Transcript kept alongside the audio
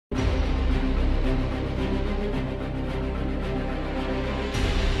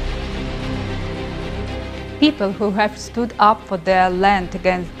People who have stood up for their land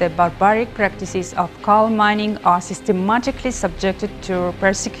against the barbaric practices of coal mining are systematically subjected to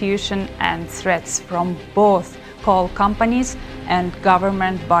persecution and threats from both coal companies and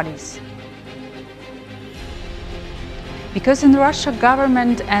government bodies. Because in Russia,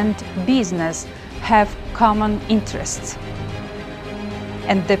 government and business have common interests.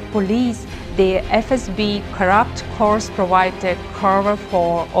 And the police, the FSB corrupt course provide a cover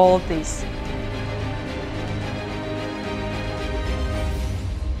for all this.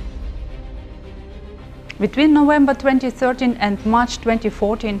 Between November 2013 and March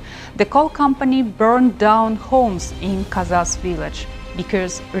 2014, the coal company burned down homes in Kazas village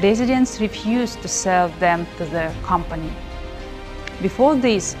because residents refused to sell them to the company. Before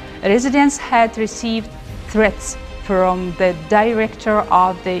this, residents had received threats from the director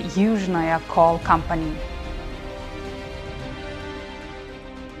of the Yuzhnaya coal company.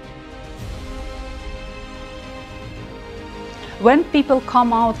 When people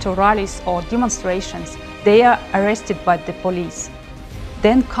come out to rallies or demonstrations, they are arrested by the police.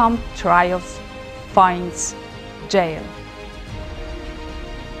 Then come trials, fines, jail.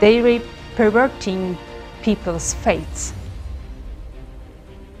 They are perverting people's fates.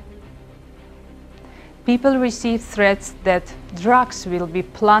 People receive threats that drugs will be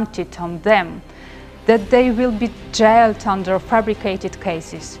planted on them, that they will be jailed under fabricated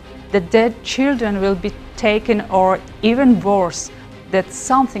cases, that their children will be taken, or even worse, that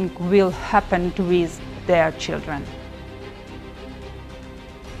something will happen with their children.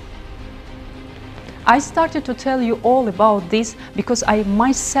 I started to tell you all about this because I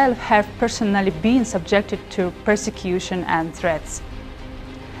myself have personally been subjected to persecution and threats.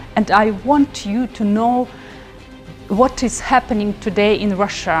 And I want you to know what is happening today in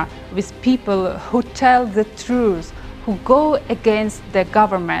Russia with people who tell the truth, who go against the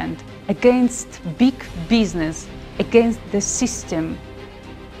government, against big business, against the system.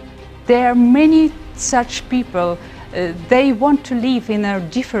 There are many such people. They want to live in a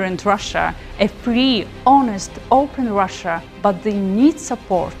different Russia, a free, honest, open Russia, but they need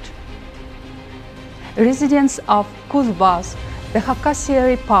support. Residents of Kuzbas, the Khakassia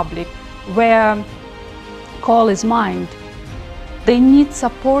Republic, where coal is mined, they need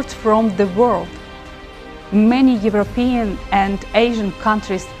support from the world. Many European and Asian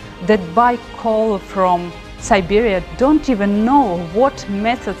countries that buy coal from Siberia don't even know what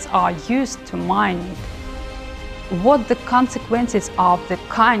methods are used to mine it, what the consequences of the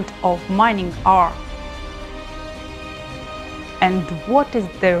kind of mining are, and what is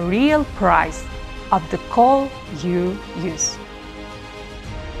the real price of the coal you use.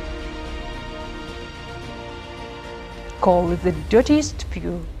 Coal is the dirtiest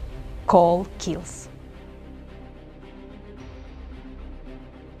fuel. Coal kills.